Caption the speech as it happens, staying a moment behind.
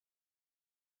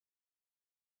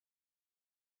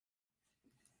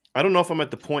I don't know if I'm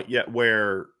at the point yet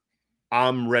where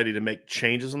I'm ready to make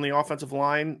changes on the offensive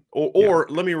line. Yeah. Or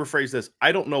let me rephrase this.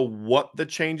 I don't know what the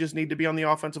changes need to be on the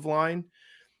offensive line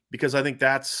because I think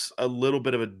that's a little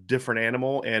bit of a different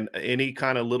animal, and any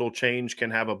kind of little change can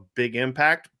have a big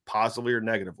impact, positively or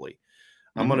negatively.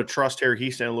 I'm going to trust Harry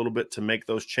Hiestand a little bit to make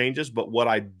those changes. But what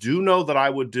I do know that I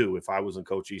would do if I was in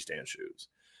Coach Hiestand's shoes,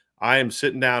 I am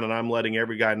sitting down and I'm letting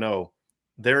every guy know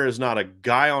there is not a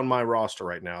guy on my roster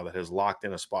right now that has locked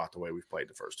in a spot the way we've played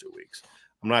the first 2 weeks.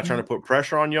 I'm not trying to put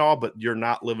pressure on y'all, but you're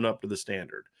not living up to the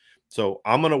standard. So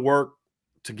I'm going to work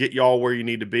to get y'all where you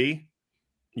need to be.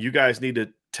 You guys need to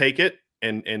take it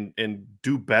and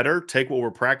do better. Take what we're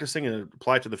practicing and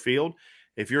apply it to the field.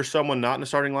 If you're someone not in the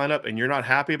starting lineup and you're not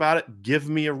happy about it, give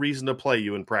me a reason to play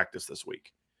you in practice this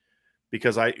week.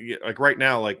 Because right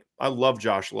now, I love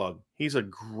Josh Lugg. He's a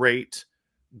great,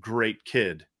 great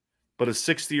kid, but a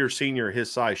 6th-year senior his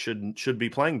size should be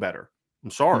playing better.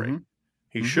 I'm sorry,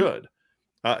 he should.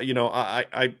 I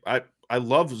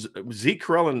love Zeke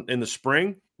Correll in the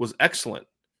spring was excellent.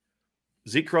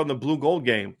 Zeke Correll in the blue gold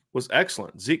game was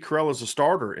excellent. Zeke Correll as a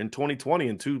starter in 2020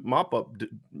 in 2 mop-up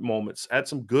moments had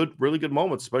some really good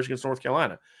moments, especially against North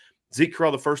Carolina. Zeke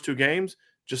Correll the first 2 games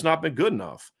just not been good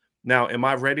enough. Now, am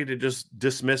I ready to just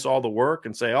dismiss all the work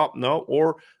and say, oh, no?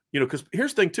 Or, because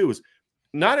here's the thing too is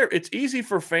it's easy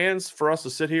for us to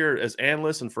sit here as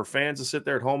analysts and for fans to sit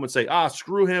there at home and say,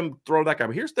 screw him, throw that guy.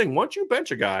 But here's the thing. Once you bench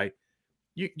a guy,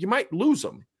 you might lose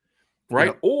him. Right.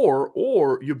 Yep.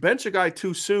 Or you bench a guy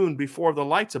too soon before the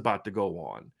light's about to go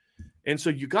on. And so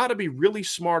you got to be really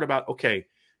smart about, okay,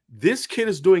 this kid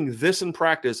is doing this in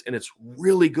practice and it's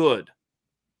really good.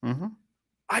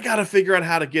 I got to figure out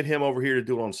how to get him over here to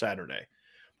do it on Saturday.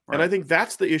 Right. And I think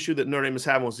that's the issue that Notre Dame is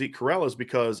having with Zeke Correll is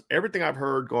because everything I've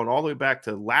heard going all the way back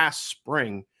to last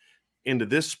spring into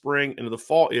this spring into the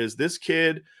fall is this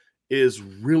kid is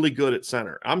really good at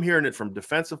center. I'm hearing it from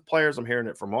defensive players. I'm hearing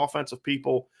it from offensive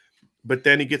people. But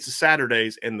then he gets to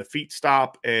Saturdays and the feet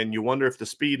stop and you wonder if the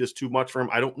speed is too much for him.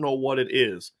 I don't know what it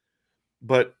is.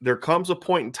 But there comes a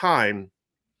point in time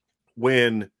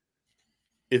when,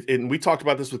 and we talked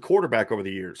about this with quarterback over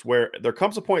the years, where there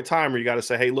comes a point in time where you got to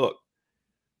say, hey, look,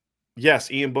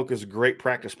 yes, Ian Book is a great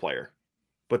practice player.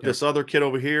 But this other kid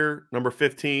over here, number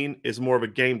 15, is more of a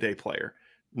game day player.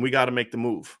 We got to make the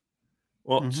move.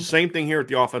 Well, it's the same thing here at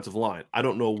the offensive line. I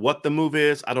don't know what the move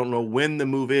is. I don't know when the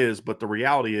move is, but the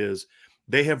reality is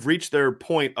they have reached their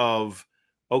point of,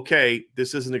 okay,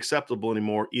 this isn't acceptable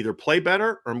anymore. Either play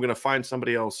better or I'm going to find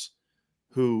somebody else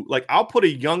who, I'll put a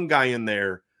young guy in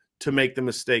there to make the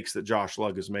mistakes that Josh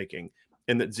Lugg is making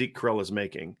and that Zeke Correll is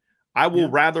making. I will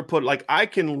rather put, I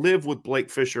can live with Blake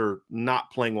Fisher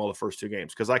not playing well the first 2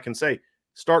 games because I can say,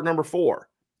 start number 4.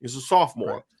 He's a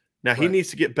sophomore. Right. Now, he needs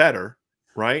to get better,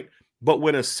 right? But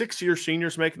when a 6-year senior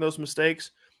is making those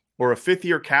mistakes, or a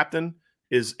 5th-year captain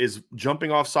is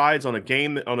jumping off sides on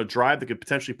a drive that could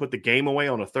potentially put the game away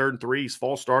on a 3rd and 3, he's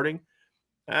false starting,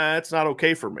 it's not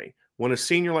okay for me. When a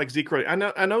senior like Zeke, I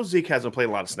know Zeke hasn't played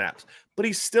a lot of snaps, but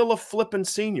he's still a flipping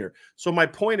senior. So my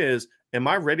point is, am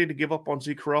I ready to give up on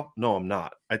Zeke Correll? No, I'm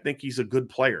not. I think he's a good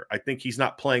player. I think he's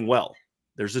not playing well.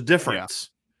 There's a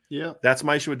difference. Yeah. That's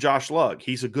my issue with Josh Lugg.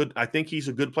 I think he's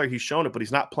a good player. He's shown it, but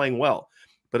he's not playing well.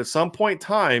 But at some point in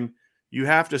time, you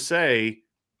have to say,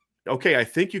 okay, I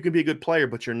think you can be a good player,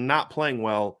 but you're not playing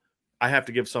well. I have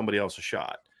to give somebody else a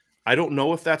shot. I don't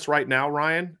know if that's right now,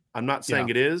 Ryan. I'm not saying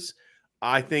it is.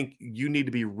 I think you need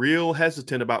to be real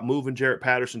hesitant about moving Jarrett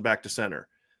Patterson back to center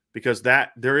because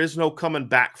there is no coming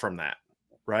back from that,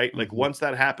 right? Once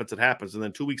that happens, it happens. And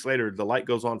then 2 weeks later, the light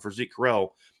goes on for Zeke Correll.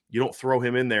 You don't throw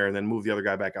him in there and then move the other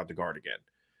guy back out to guard again,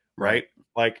 right?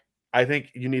 I think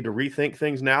you need to rethink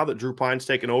things now that Drew Pine's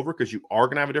taken over because you are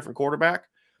going to have a different quarterback.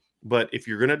 But if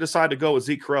you're going to decide to go with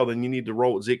Zeke Correll, then you need to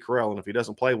roll with Zeke Correll. And if he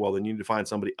doesn't play well, then you need to find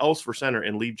somebody else for center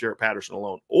and leave Jarrett Patterson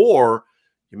alone. Or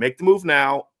you make the move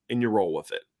now and you roll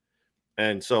with it.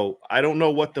 And so I don't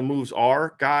know what the moves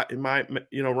are,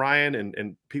 Ryan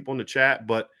and people in the chat,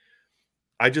 but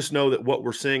I just know that what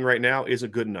we're seeing right now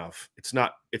isn't good enough. It's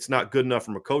not good enough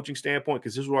from a coaching standpoint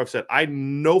because this is what I've said. I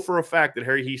know for a fact that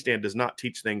Harry Hiestand does not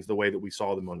teach things the way that we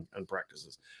saw them on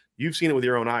practices. You've seen it with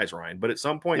your own eyes, Ryan. But at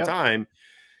some point in time,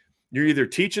 you're either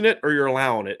teaching it or you're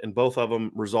allowing it, and both of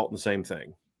them result in the same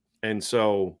thing. And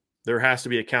so there has to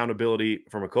be accountability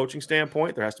from a coaching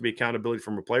standpoint. There has to be accountability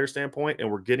from a player standpoint, and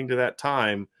we're getting to that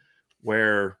time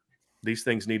where these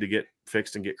things need to get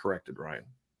fixed and get corrected, Ryan.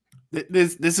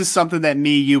 This is something that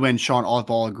me, you, and Sean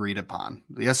all agreed upon.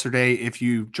 Yesterday, if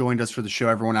you joined us for the show,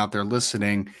 everyone out there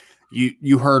listening,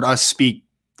 you heard us speak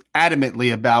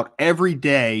adamantly about every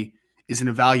day is an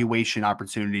evaluation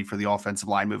opportunity for the offensive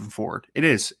line moving forward. It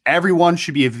is. Everyone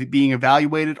should be being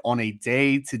evaluated on a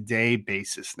day-to-day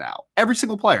basis now. Every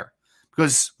single player,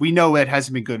 because we know it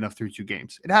hasn't been good enough through 2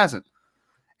 games. It hasn't.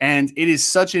 And it is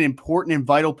such an important and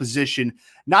vital position,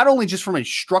 not only just from a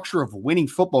structure of winning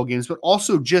football games, but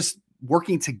also just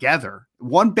working together.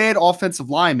 One bad offensive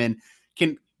lineman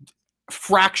can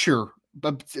fracture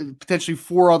potentially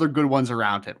 4 other good ones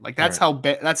around him. Like that's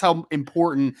that's how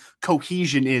important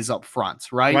cohesion is up front,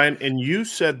 right? Ryan, and you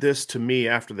said this to me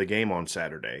after the game on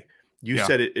Saturday. You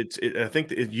said I think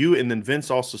that you and then Vince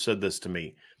also said this to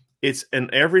me. It's in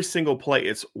every single play,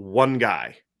 it's one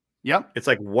guy. Yep. It's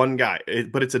like one guy,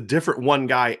 but it's a different one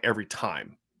guy every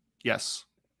time. Yes.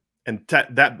 And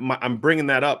I'm bringing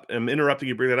that up. I'm interrupting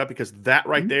you to bring that up because that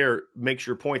right there makes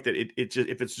your point that it just,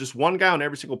 if it's just one guy on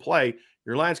every single play,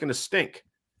 your line's going to stink.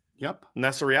 Yep. And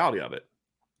that's the reality of it.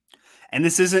 And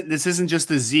this isn't just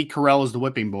the Zeke Correll is the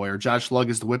whipping boy or Josh Lugg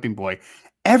is the whipping boy.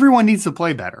 Everyone needs to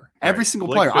play better. Every single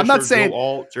player. Fisher, I'm not saying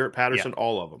Jarrett Patterson,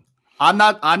 all of them. I'm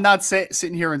not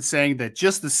sitting here and saying that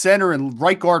just the center and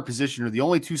right guard position are the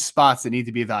only 2 spots that need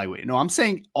to be evaluated. No, I'm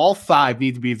saying all 5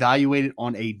 need to be evaluated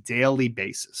on a daily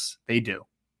basis. They do,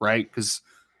 right? Because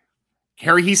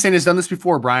Harry Heason has done this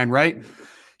before, Brian, right?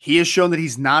 He has shown that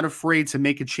he's not afraid to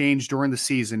make a change during the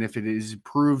season if it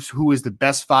proves who is the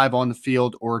best 5 on the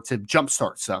field or to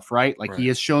jumpstart stuff, right? Like he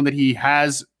has shown that he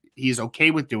is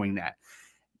okay with doing that.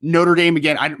 Notre Dame,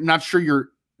 again, I'm not sure you're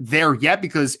there yet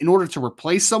because in order to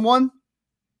replace someone,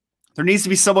 there needs to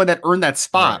be someone that earned that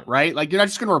spot, right? Like you're not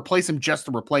just going to replace him just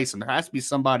to replace him. There has to be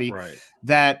somebody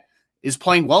that is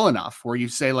playing well enough where you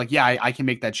say like, yeah, I can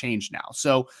make that change now.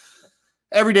 So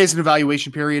every day is an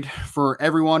evaluation period for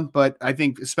everyone, but I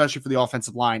think especially for the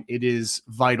offensive line, it is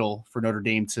vital for Notre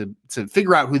Dame to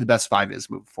figure out who the best 5 is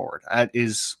moving forward. That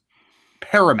is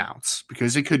paramount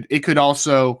because it could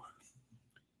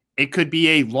be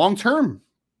a long-term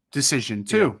decision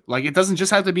too. Like it doesn't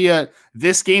just have to be a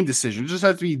this game decision. It just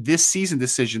has to be this season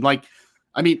decision. Like,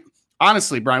 I mean,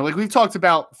 honestly, Brian, like we've talked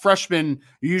about freshmen,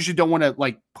 you usually don't want to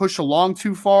like push along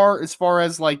too far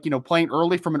as like, playing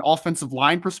early from an offensive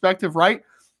line perspective, right?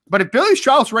 But if Billy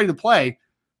Stroud's ready to play,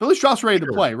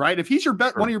 right? If he's one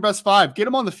of your best 5, get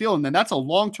him on the field. And then that's a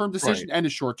long-term decision and a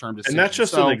short-term decision. And that's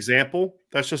just an example.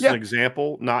 That's just an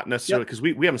example, not necessarily because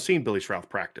we haven't seen Billy Stroud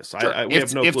practice. We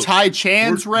have no clue. If Ty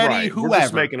Chan's ready, whoever, we're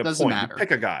just making a doesn't point. matter. You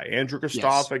pick a guy, Andrew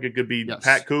Gustav, like it could be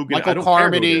Pat Coogan, Michael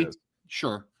Carmody.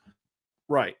 Sure.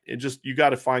 Right. It just, you got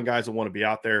to find guys that want to be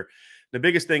out there. The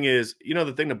biggest thing is,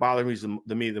 the thing that bothers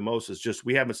me the most is just,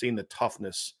 we haven't seen the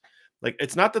toughness. Like,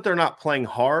 it's not that they're not playing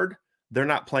hard. They're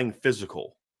not playing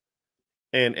physical.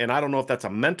 And I don't know if that's a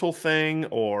mental thing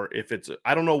or if it's,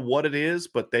 I don't know what it is,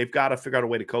 but they've got to figure out a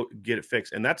way to get it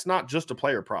fixed. And that's not just a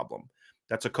player problem.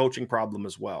 That's a coaching problem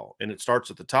as well. And it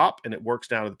starts at the top and it works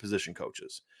down to the position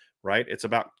coaches, right? It's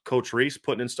about Coach Reese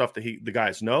putting in stuff that the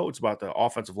guys know. It's about the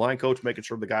offensive line coach making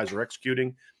sure the guys are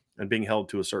executing and being held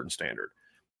to a certain standard.